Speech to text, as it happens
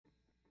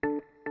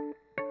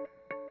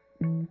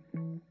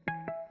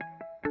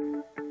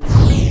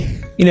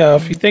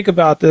If you think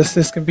about this,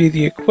 this can be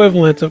the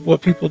equivalent of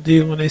what people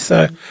do when they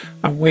say,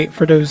 I'm waiting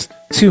for those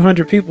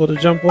 200 people to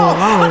jump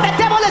online. But the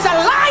devil is a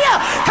liar.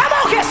 Come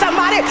on here,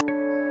 somebody.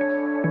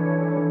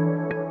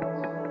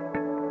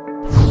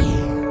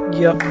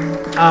 Yep.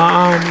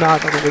 I'm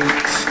not going to wait.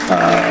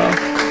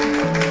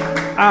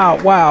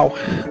 Wow.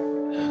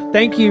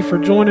 Thank you for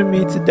joining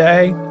me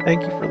today.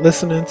 Thank you for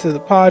listening to the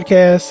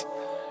podcast.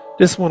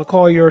 Just want to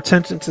call your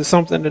attention to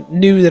something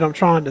new that I'm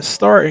trying to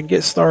start and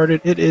get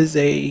started. It is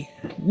a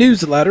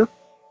newsletter.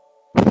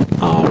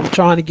 I'm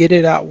trying to get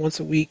it out once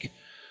a week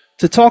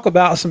to talk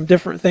about some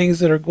different things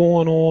that are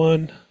going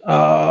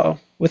on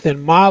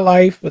within my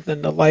life,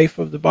 within the life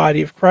of the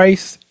body of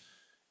Christ,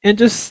 and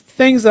just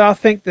things that I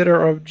think that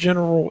are of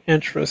general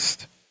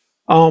interest.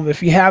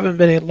 If you haven't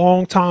been a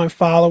long-time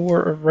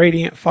follower of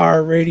Radiant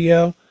Fire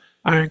Radio,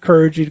 I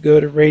encourage you to go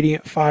to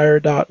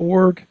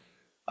radiantfire.org.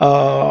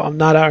 I'm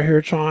not out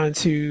here trying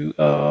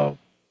to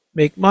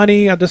make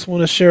money. I just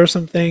want to share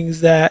some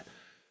things that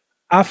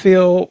I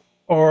feel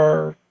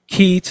are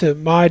key to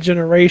my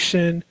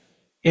generation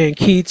and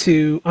key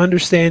to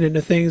understanding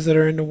the things that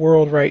are in the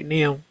world right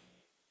now.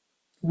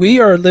 We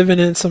are living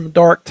in some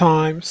dark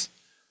times,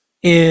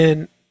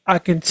 and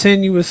I'm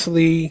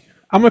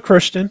a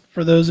Christian,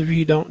 for those of you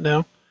who don't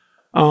know.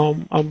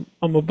 I'm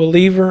a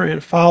believer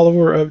and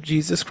follower of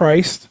Jesus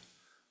Christ.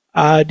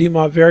 I do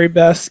my very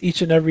best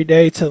each and every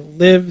day to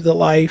live the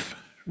life,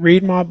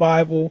 read my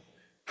Bible,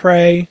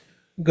 pray,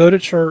 go to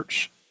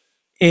church,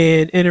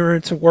 and enter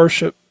into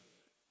worship,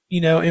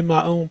 in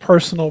my own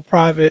personal,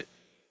 private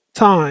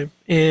time.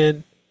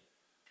 And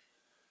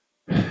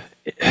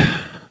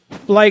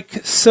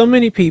like so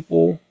many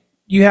people,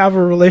 you have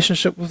a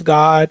relationship with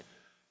God,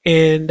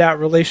 and that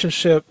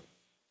relationship,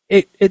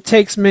 it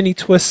takes many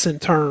twists and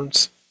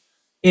turns.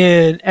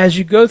 And as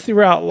you go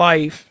throughout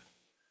life,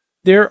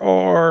 there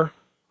are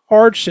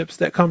hardships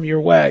that come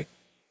your way.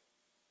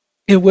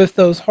 And with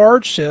those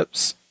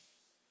hardships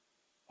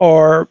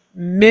are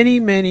many,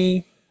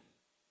 many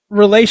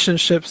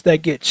relationships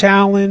that get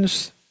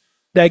challenged,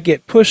 that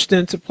get pushed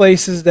into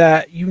places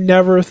that you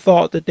never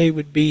thought that they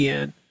would be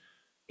in.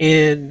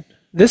 And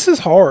this is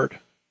hard.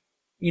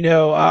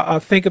 I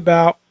think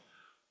about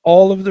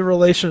all of the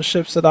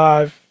relationships that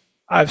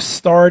I've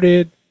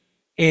started,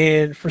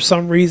 and for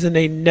some reason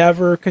they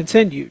never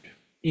continued.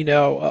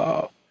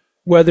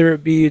 Whether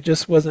it be it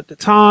just wasn't the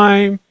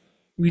time,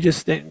 we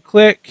just didn't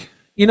click.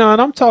 And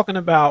I'm talking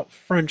about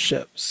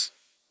friendships,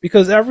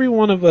 because every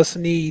one of us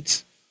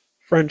needs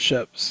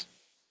friendships,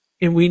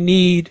 and we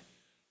need,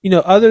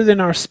 other than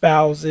our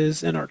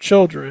spouses and our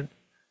children,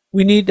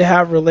 we need to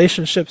have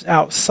relationships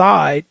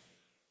outside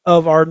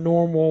of our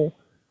normal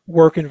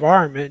work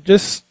environment,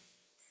 just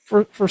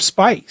for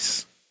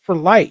spice, for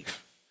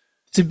life,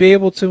 to be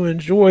able to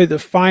enjoy the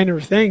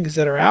finer things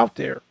that are out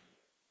there.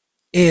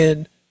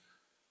 And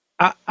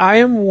I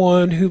am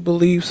one who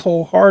believes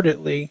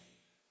wholeheartedly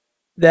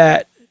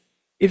that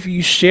if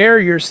you share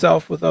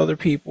yourself with other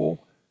people,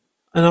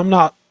 and I'm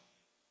not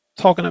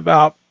talking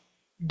about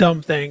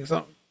dumb things,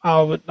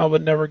 I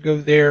would never go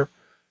there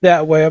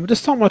that way. I'm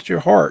just talking about your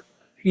heart.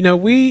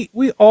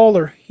 We all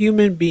are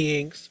human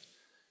beings,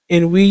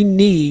 and we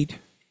need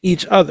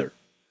each other,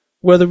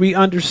 whether we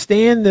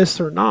understand this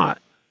or not.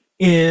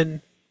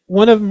 And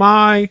one of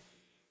my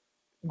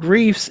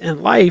griefs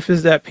in life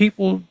is that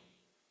people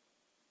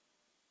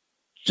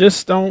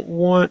just don't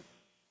want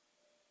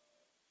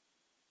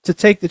to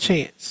take the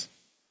chance.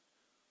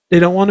 They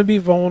don't want to be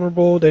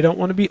vulnerable. They don't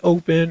want to be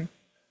open.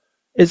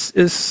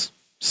 It's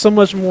so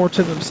much more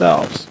to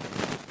themselves.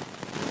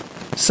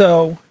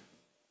 So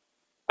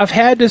I've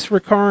had this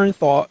recurring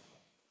thought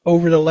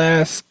over the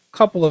last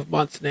couple of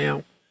months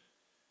now,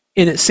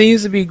 and it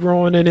seems to be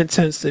growing in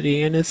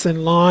intensity, and it's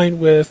in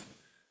line with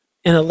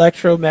an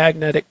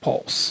electromagnetic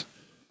pulse.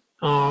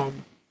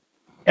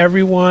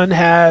 Everyone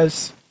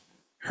has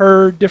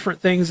heard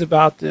different things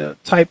about the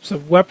types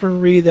of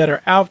weaponry that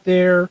are out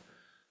there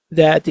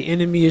that the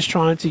enemy is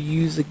trying to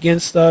use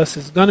against us,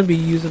 is going to be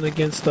using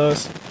against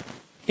us.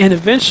 And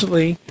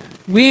eventually,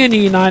 we in the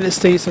United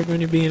States are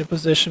going to be in a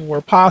position where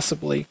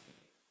possibly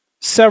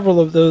several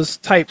of those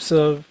types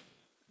of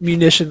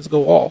munitions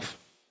go off.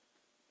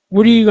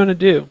 What are you going to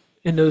do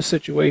in those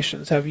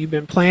situations? Have you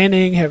been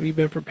planning? Have you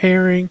been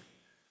preparing?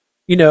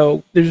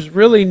 There's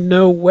really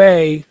no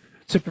way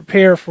to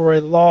prepare for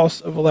a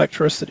loss of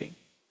electricity.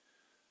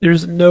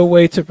 There's no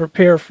way to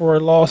prepare for a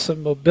loss of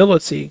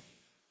mobility.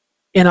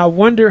 And I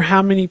wonder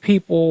how many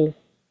people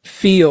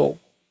feel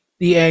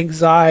the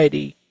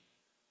anxiety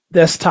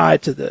that's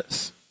tied to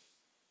this.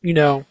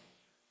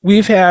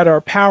 We've had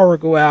our power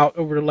go out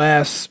over the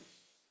last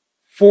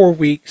 4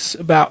 weeks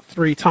about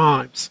 3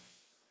 times.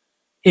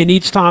 And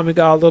each time it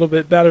got a little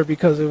bit better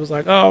because it was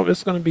like, oh,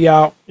 it's going to be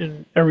out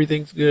and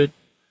everything's good.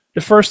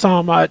 The first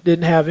time I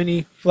didn't have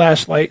any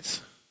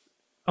flashlights.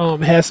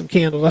 Had some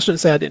candles. I shouldn't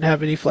say I didn't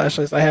have any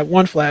flashlights. I had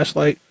one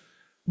flashlight,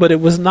 but it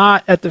was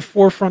not at the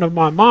forefront of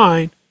my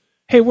mind.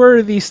 Hey, where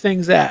are these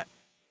things at?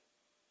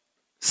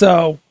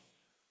 So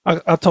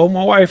I told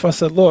my wife, I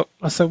said, look,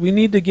 we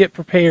need to get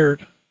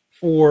prepared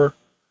for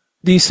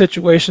these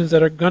situations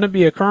that are going to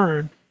be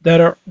occurring that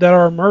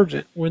are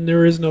emergent when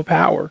there is no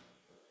power.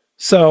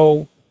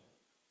 So,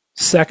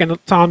 second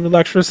time the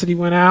electricity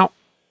went out,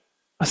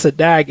 I said,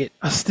 "Dag it!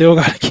 I still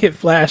got to get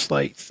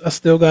flashlights. I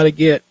still got to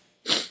get."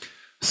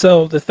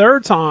 So the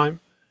third time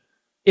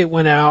it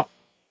went out,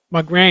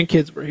 my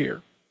grandkids were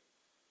here,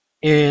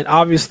 and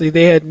obviously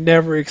they had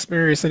never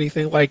experienced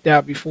anything like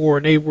that before,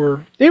 and they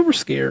were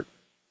scared.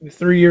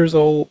 3 years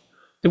old.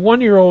 The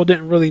 1 year old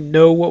didn't really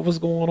know what was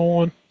going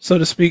on, so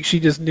to speak. She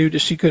just knew that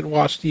she couldn't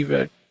watch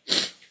TV,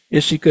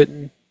 and she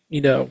couldn't,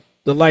 the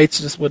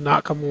lights just would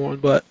not come on.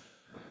 But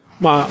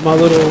my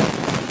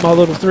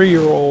little 3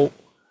 year old,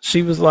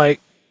 she was like,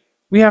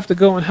 "We have to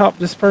go and help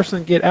this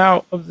person get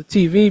out of the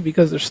TV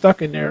because they're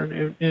stuck in there,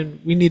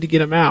 and we need to get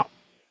them out."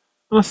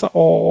 And I said,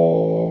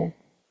 "Oh."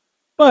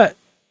 But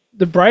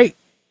the bright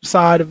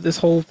side of this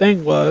whole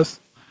thing was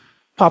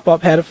Pop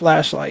Up had a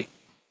flashlight,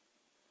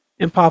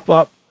 and Pop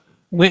Up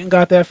went and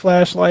got that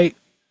flashlight,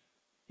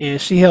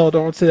 and she held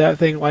on to that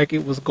thing like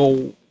it was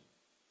gold.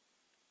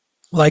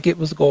 Like it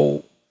was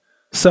gold.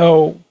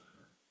 So,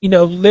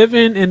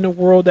 living in the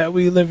world that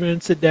we live in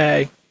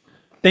today,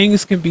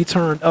 things can be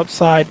turned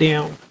upside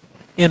down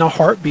in a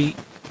heartbeat.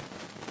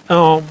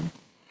 Um,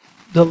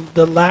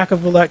 the lack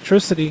of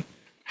electricity,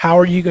 how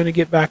are you going to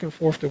get back and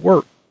forth to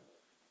work?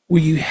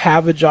 Will you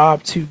have a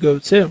job to go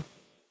to?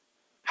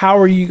 How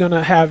are you going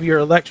to have your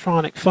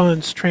electronic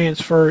funds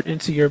transferred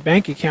into your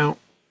bank account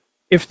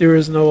if there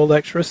is no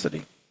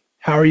electricity?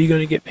 How are you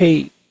going to get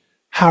paid?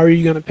 How are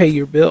you going to pay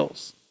your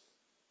bills?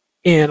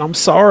 And I'm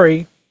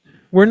sorry,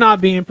 we're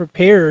not being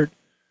prepared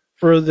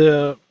for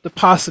the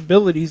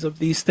possibilities of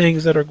these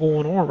things that are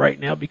going on right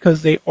now,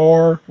 because they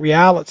are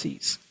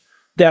realities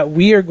that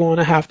we are going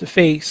to have to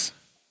face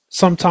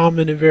sometime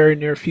in the very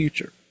near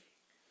future.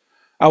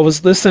 I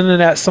was listening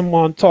to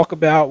someone talk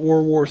about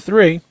World War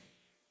III,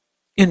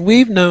 and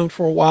we've known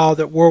for a while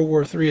that World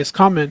War III is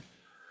coming,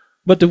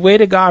 but the way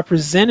that God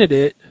presented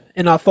it,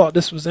 and I thought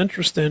this was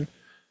interesting,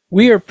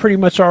 we are pretty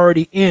much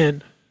already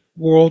in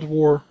World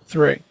War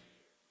III.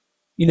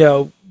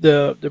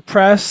 The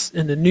press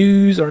and the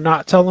news are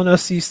not telling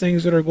us these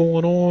things that are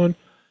going on,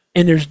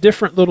 and there's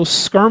different little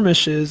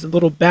skirmishes and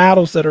little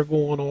battles that are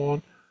going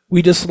on.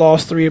 We just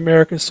lost 3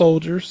 American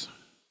soldiers.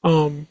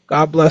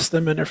 God bless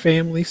them and their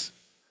families.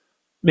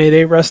 May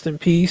they rest in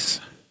peace.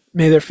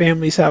 May their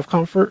families have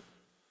comfort.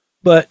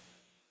 But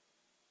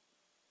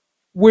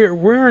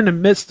we're in the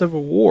midst of a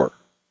war,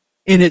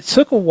 and it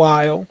took a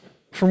while.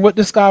 From what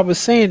this guy was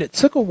saying, it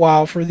took a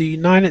while for the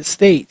United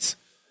States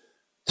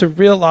to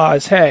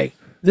realize, hey,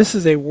 this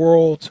is a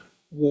world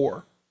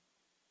war.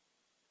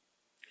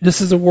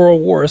 This is a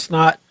world war. It's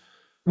not,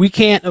 we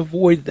can't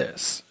avoid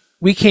this.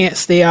 We can't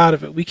stay out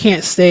of it. We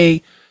can't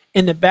stay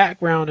in the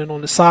background and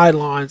on the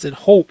sidelines in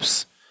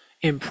hopes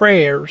and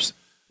prayers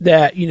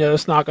that,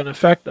 it's not going to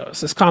affect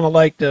us. It's kind of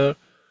like the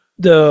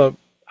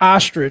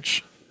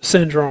ostrich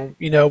syndrome.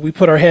 We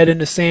put our head in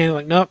the sand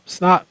like, nope, it's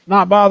not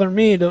bothering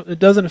me. It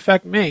doesn't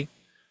affect me.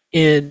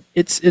 And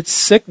it's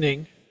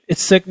sickening.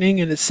 It's sickening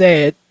and it's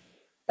sad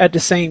at the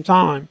same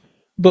time.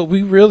 But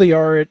we really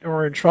are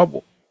in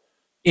trouble.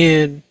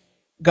 And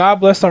God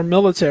bless our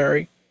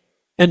military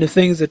and the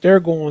things that they're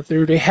going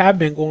through. They have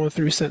been going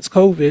through since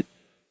COVID.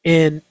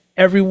 And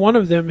every one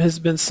of them has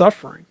been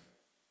suffering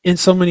in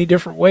so many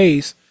different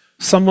ways.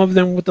 Some of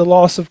them with the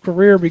loss of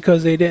career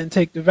because they didn't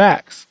take the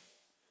vax.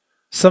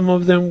 Some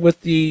of them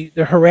with the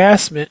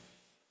harassment.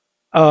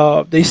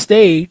 They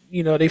stayed,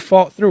 they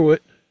fought through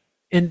it.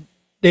 And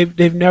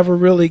they've never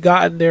really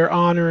gotten their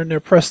honor and their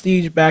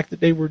prestige back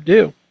that they were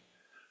due.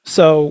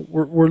 So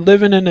we're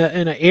living in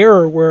an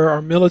era where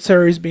our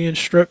military is being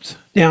stripped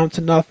down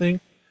to nothing.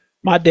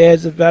 My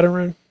dad's a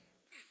veteran.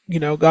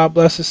 God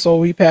bless his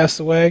soul. He passed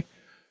away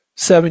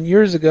 7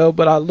 years ago.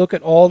 But I look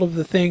at all of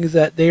the things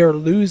that they are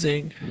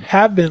losing,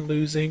 have been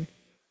losing.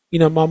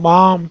 My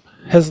mom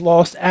has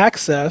lost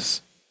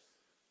access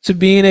to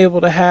being able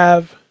to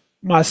have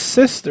my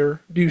sister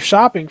do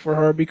shopping for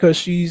her because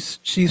she's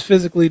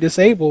physically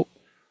disabled,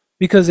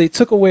 because they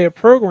took away a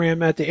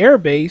program at the air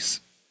base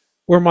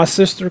where my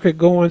sister could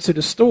go into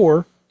the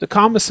store, the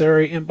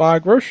commissary, and buy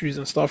groceries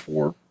and stuff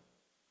for her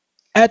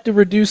at the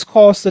reduced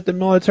cost that the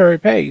military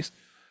pays.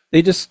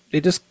 They just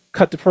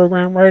cut the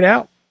program right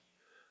out,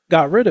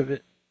 got rid of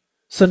it.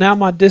 So now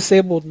my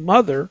disabled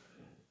mother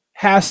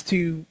has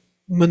to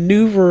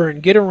maneuver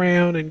and get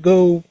around and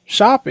go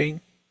shopping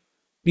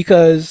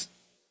because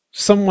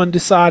someone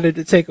decided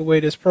to take away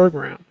this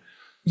program.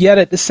 Yet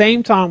at the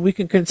same time, we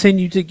can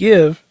continue to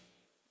give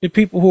the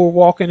people who are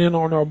walking in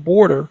on our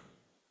border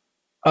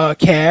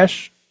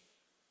cash,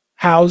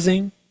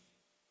 housing,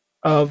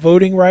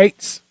 voting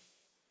rights,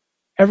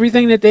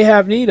 everything that they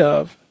have need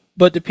of.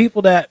 But the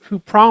people who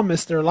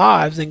promised their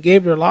lives and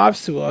gave their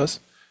lives to us,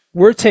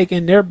 we're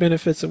taking their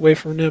benefits away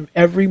from them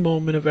every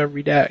moment of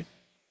every day.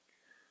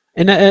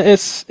 And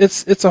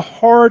it's a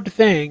hard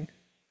thing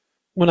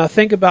when I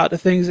think about the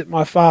things that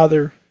my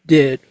father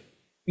did.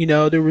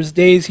 There was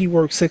days he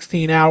worked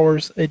 16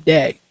 hours a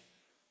day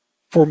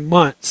for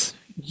months,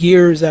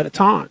 years at a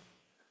time.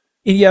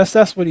 And yes,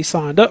 that's what he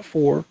signed up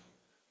for.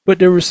 but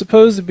there was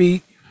supposed to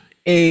be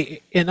an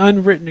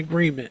unwritten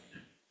agreement.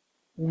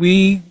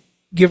 We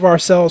give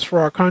ourselves for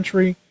our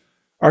country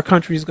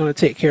is going to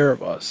take care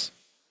of us.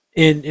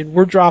 And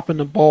we're dropping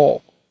the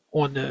ball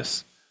on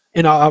this.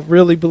 And I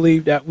really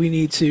believe that we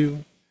need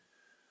to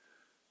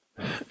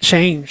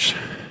change.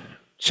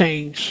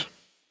 Change.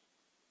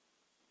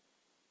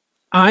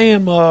 I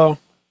am a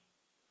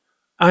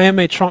I am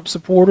a Trump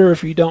supporter.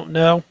 If you don't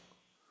know,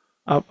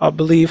 I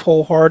believe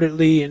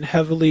wholeheartedly and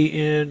heavily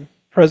in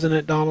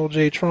President Donald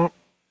J. Trump,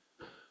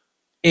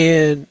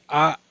 and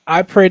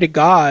I pray to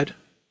God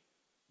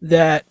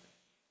that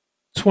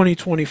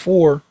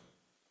 2024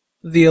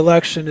 the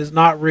election is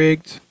not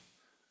rigged.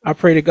 I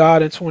pray to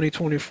God in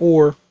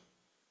 2024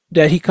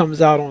 that he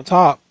comes out on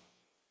top.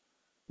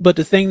 But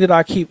the thing that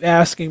I keep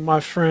asking my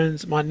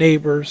friends, my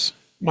neighbors,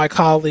 my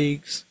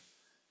colleagues,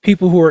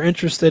 people who are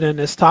interested in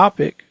this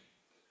topic,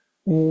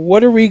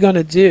 what are we going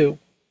to do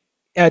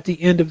at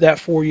the end of that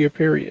 4 year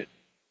period?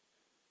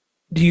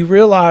 Do you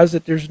realize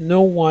that there's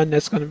no one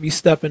that's going to be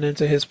stepping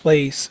into his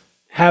place,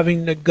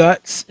 having the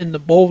guts and the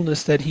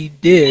boldness that he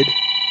did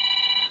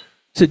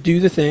to do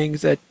the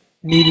things that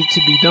needed to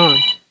be done?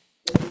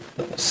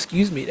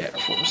 Excuse me there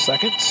for a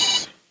second.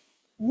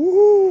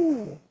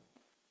 Woo!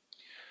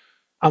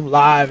 I'm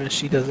live and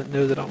she doesn't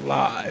know that I'm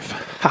live.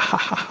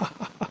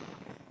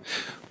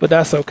 But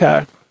that's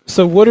okay.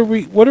 So what are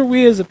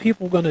we as a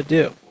people going to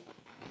do?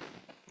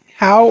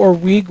 How are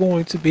we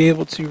going to be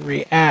able to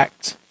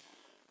react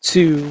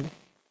to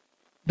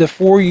the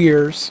 4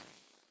 years?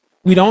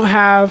 We don't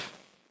have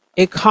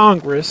a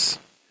Congress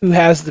who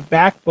has the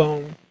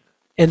backbone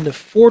and the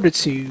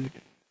fortitude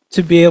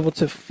to be able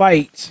to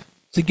fight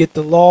to get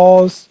the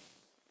laws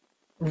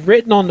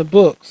written on the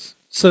books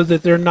so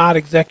that they're not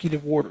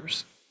executive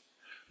orders.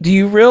 Do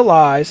you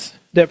realize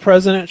that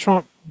President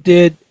Trump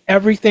did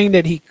everything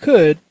that he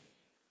could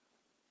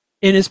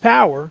in his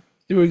power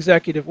through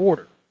executive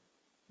order?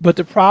 But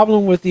the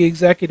problem with the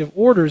executive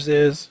orders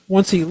is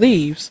once he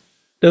leaves,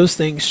 those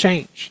things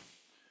change.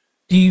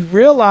 Do you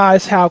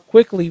realize how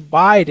quickly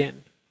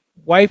Biden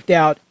wiped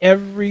out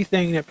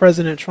everything that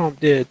President Trump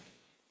did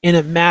in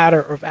a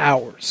matter of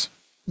hours?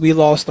 We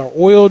lost our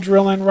oil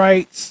drilling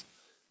rights.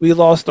 We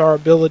lost our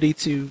ability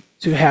to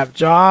have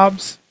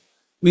jobs.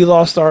 We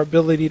lost our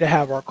ability to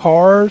have our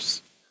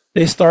cars.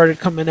 They started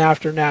coming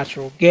after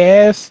natural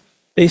gas.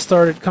 They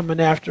started coming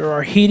after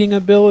our heating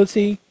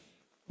ability.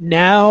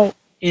 Now,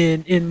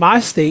 in my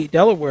state,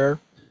 Delaware,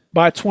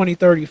 by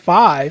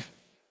 2035,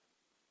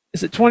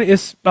 is it 20?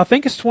 I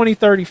think it's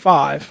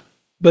 2035,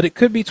 but it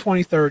could be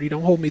 2030.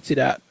 Don't hold me to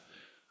that.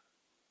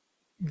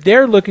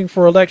 They're looking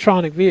for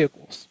electronic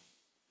vehicles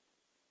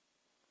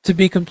to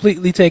be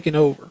completely taken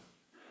over.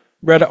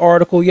 Read an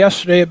article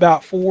yesterday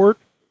about Ford.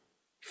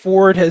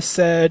 Ford has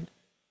said,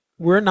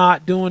 we're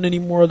not doing any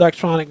more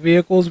electronic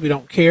vehicles. We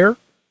don't care.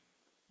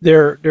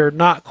 They're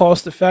not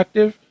cost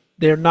effective.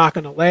 They're not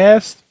going to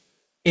last.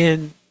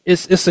 And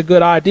it's a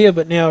good idea,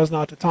 but now is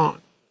not the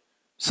time.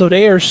 So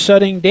they are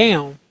shutting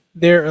down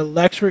their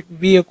electric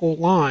vehicle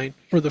line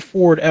for the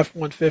Ford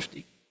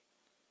F-150.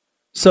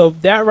 So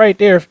that right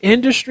there, if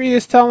industry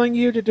is telling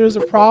you that there's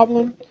a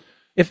problem,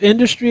 if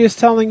industry is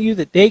telling you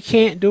that they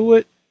can't do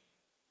it,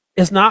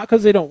 it's not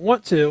because they don't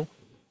want to.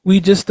 We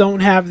just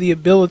don't have the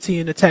ability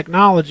and the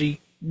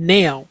technology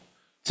now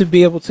to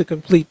be able to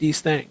complete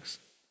these things.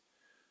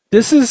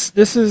 This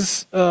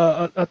is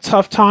a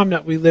tough time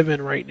that we live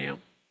in right now.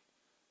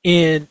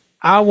 And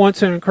I want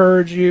to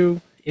encourage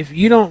you, if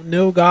you don't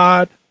know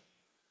God,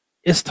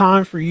 it's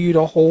time for you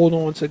to hold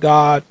on to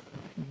God,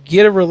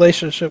 get a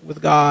relationship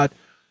with God,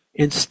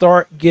 and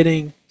start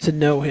getting to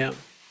know him,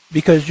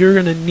 because you're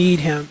going to need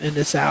him in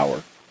this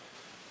hour.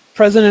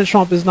 President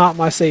Trump is not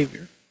my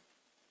savior.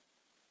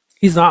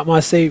 He's not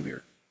my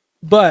savior.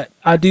 But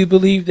I do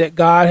believe that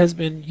God has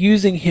been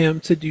using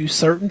him to do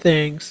certain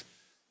things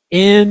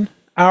in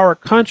our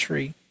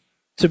country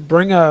to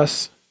bring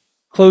us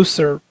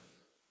closer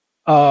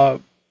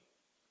to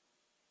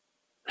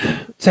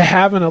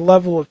having a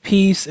level of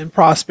peace and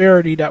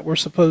prosperity that we're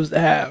supposed to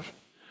have.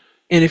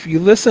 And if you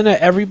listen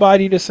to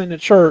everybody that's in the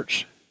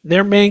church,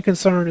 their main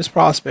concern is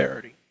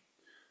prosperity.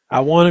 I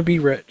want to be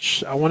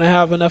rich. I want to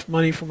have enough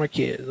money for my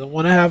kids. I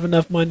want to have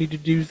enough money to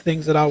do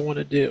things that I want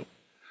to do.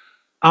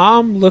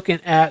 I'm looking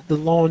at the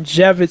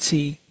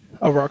longevity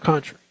of our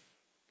country.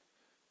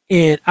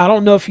 And I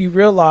don't know if you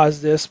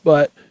realize this,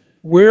 but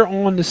we're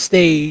on the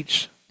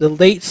stage, the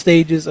late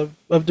stages of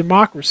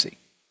democracy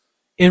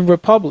in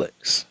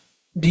republics.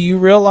 Do you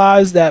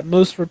realize that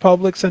most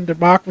republics and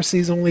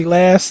democracies only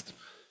last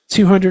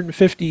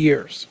 250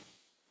 years?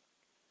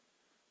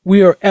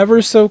 We are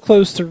ever so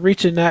close to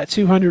reaching that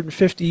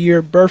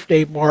 250-year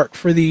birthday mark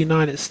for the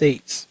United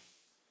States.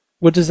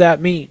 What does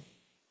that mean?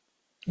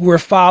 We're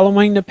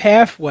following the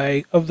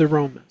pathway of the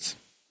Romans.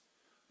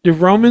 The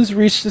Romans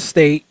reached a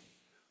state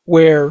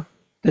where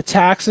the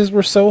taxes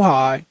were so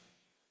high,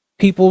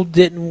 people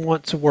didn't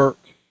want to work.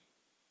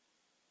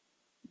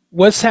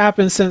 What's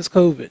happened since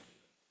COVID?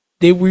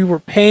 We were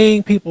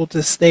paying people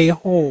to stay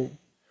home,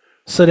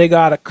 so they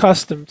got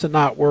accustomed to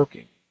not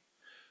working.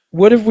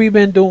 What have we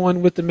been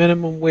doing with the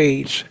minimum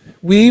wage?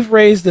 We've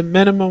raised the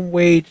minimum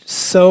wage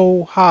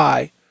so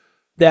high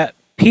that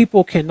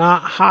people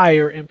cannot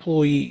hire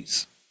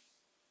employees.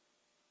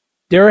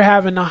 They're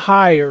having to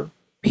hire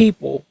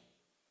people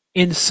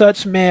in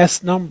such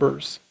mass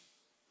numbers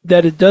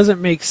that it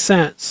doesn't make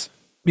sense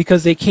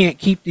because they can't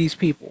keep these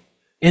people.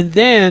 And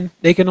then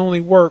they can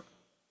only work.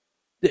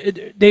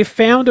 They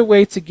found a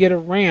way to get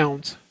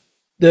around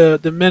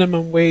the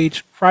minimum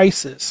wage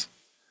crisis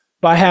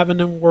by having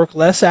them work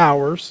less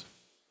hours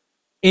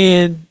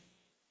and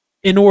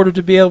in order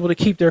to be able to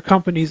keep their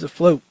companies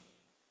afloat.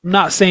 I'm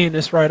not saying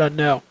this right, I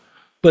know,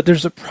 but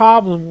there's a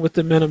problem with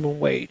the minimum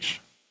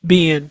wage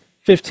being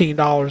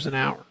 $15 an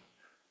hour.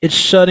 It's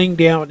shutting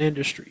down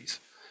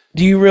industries.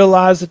 Do you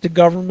realize that the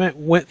government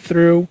went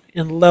through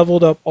and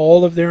leveled up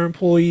all of their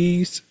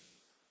employees?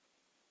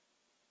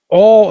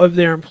 All of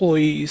their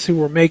employees who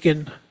were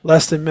making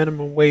less than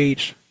minimum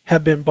wage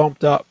have been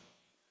bumped up.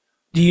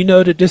 Do you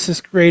know that this has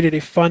created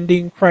a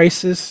funding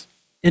crisis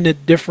in the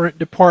different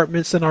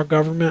departments in our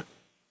government?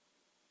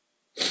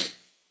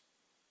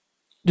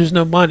 There's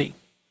no money.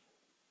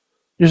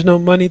 There's no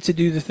money to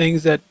do the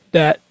things that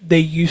they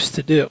used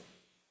to do.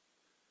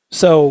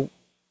 So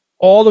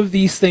all of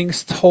these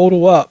things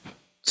total up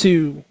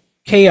to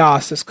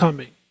chaos is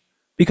coming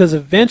because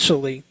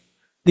eventually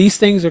these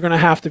things are going to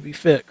have to be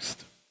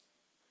fixed.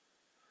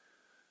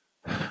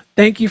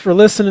 Thank you for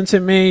listening to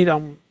me.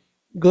 I'm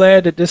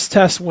glad that this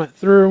test went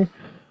through.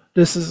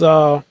 This is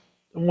I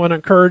want to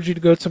encourage you to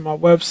go to my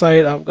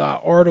website. I've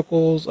got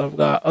articles, I've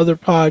got other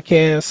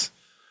podcasts.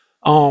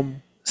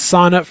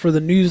 Sign up for the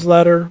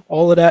newsletter.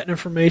 All of that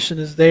information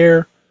is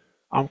there.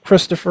 I'm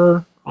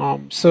Christopher.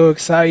 I'm so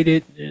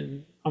excited,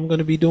 and I'm going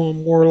to be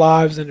doing more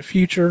lives in the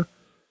future.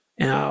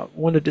 And I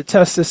wanted to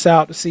test this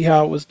out to see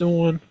how it was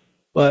doing,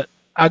 but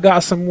I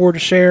got some more to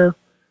share.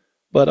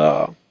 But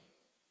I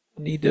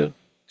need to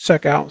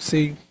check out and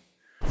see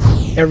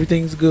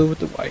everything's good with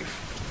the wife.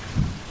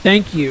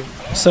 Thank you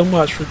so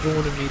much for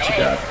joining me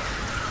today.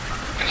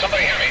 Can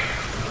somebody hear me?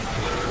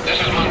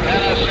 This is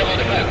Montana Civil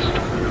Defense.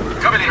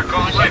 Company, you're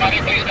calling Raven. Somebody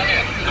please come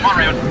in. Come on,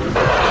 Raven.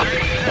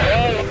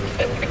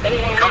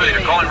 Company,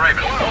 you're calling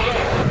Raven.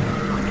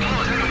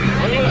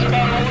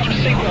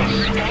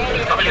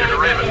 Company,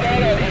 you're Raven.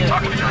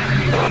 Talk to me,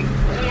 Raven.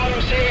 Anyone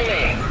receiving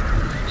me?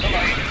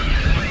 Somebody.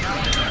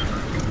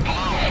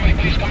 Hello, somebody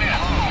please come in.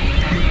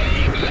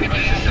 Is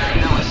anybody out there?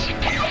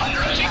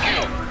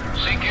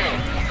 CQ.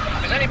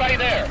 Is anybody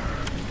there?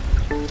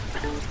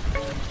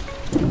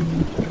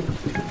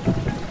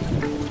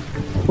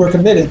 We're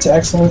committed to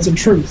excellence and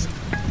truth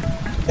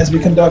as we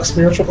conduct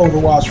spiritual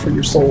overwatch for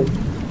your soul.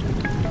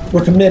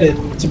 We're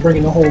committed to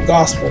bringing the whole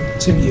gospel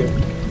to you.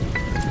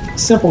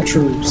 Simple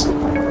truths,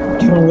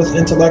 given with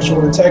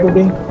intellectual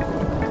integrity,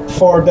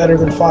 far better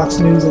than Fox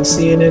News and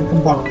CNN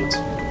combined.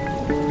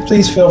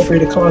 Please feel free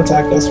to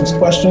contact us with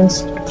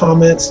questions,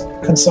 comments,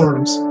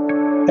 concerns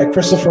at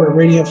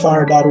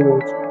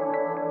Christopher@radiantfire.org.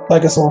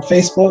 Like us on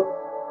Facebook,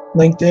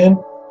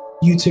 LinkedIn,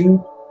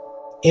 YouTube,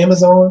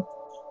 Amazon,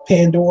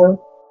 Pandora,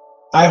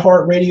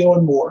 iHeartRadio,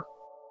 and more.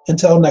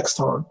 Until next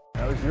time.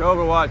 That was your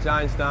Overwatch,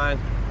 Einstein.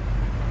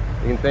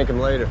 You can thank him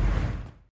later.